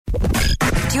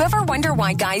Do you ever wonder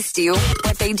why guys do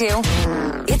what they do?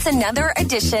 It's another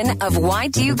edition of Why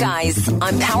Do You Guys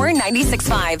on Power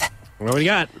 96.5. What do we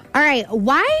got? All right.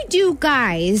 Why do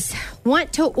guys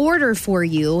want to order for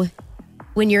you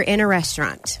when you're in a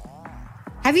restaurant?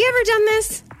 Have you ever done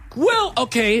this? Well,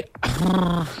 okay.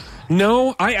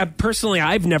 No, I personally,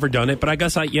 I've never done it, but I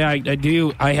guess I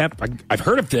do. I've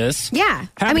heard of this. Yeah.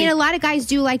 A lot of guys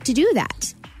do like to do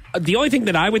that. The only thing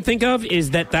that I would think of is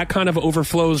that kind of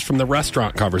overflows from the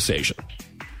restaurant conversation.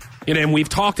 And we've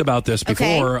talked about this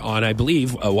before on, I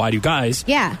believe, Why Do Guys?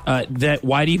 Yeah. That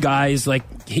why do you guys,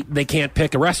 they can't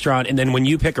pick a restaurant, and then when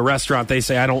you pick a restaurant, they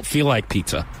say, I don't feel like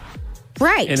pizza.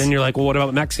 Right. And then you're like, well, what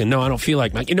about Mexican? No, I don't feel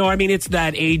like Mexican. It's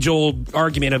that age-old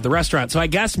argument of the restaurant. So I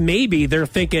guess maybe they're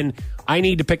thinking, I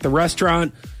need to pick the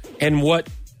restaurant and what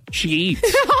she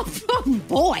eats. Oh,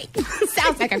 boy.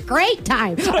 Sounds like a great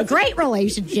time. A great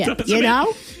relationship, you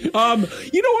know? You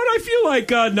know what? I feel like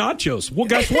nachos. Well,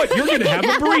 guess what? You're going to have a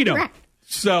burrito. Right.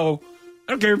 So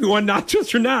I don't care if you want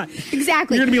nachos or not.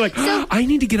 Exactly. You're going to be like, I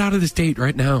need to get out of this date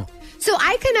right now. So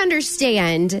I can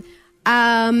understand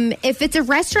if it's a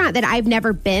restaurant that I've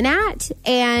never been at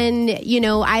and,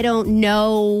 I don't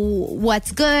know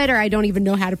what's good or I don't even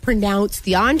know how to pronounce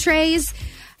the entrees.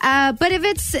 But if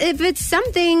it's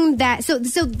something that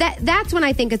that's when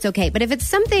I think it's okay. But if it's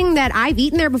something that I've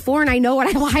eaten there before and I know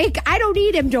what I like, I don't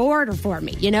need him to order for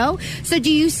me, So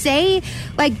do you say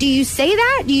that? Do you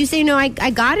say no, I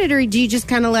got it, or do you just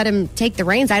kind of let him take the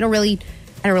reins? I don't really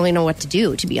know what to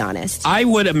do, to be honest. I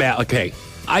would imagine. Okay.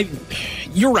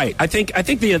 You're right. I think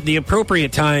the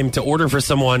appropriate time to order for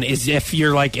someone is if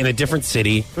you're in a different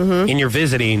city and you're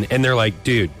visiting and they're like,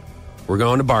 dude, we're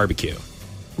going to barbecue.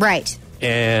 Right.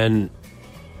 And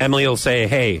Emily will say,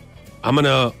 hey, I'm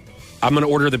gonna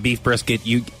order the beef brisket.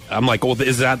 I'm like, well,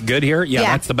 is that good here? Yeah,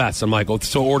 that's the best. I'm like, well,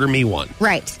 so order me one.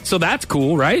 Right. So that's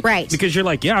cool, right? Right. Because you're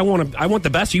like, yeah, I want the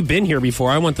best. You've been here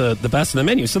before. I want the best in the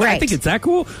menu. So I think it's that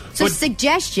cool. So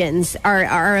suggestions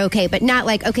are okay, but not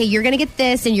okay, you're going to get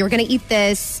this and you're going to eat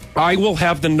this. I will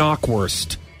have the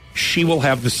knockwurst. She will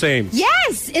have the same.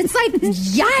 Yes, it's like,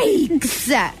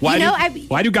 yikes.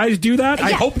 Why do guys do that? Yeah.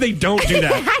 I hope they don't do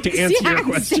that, to answer your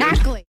question. Exactly.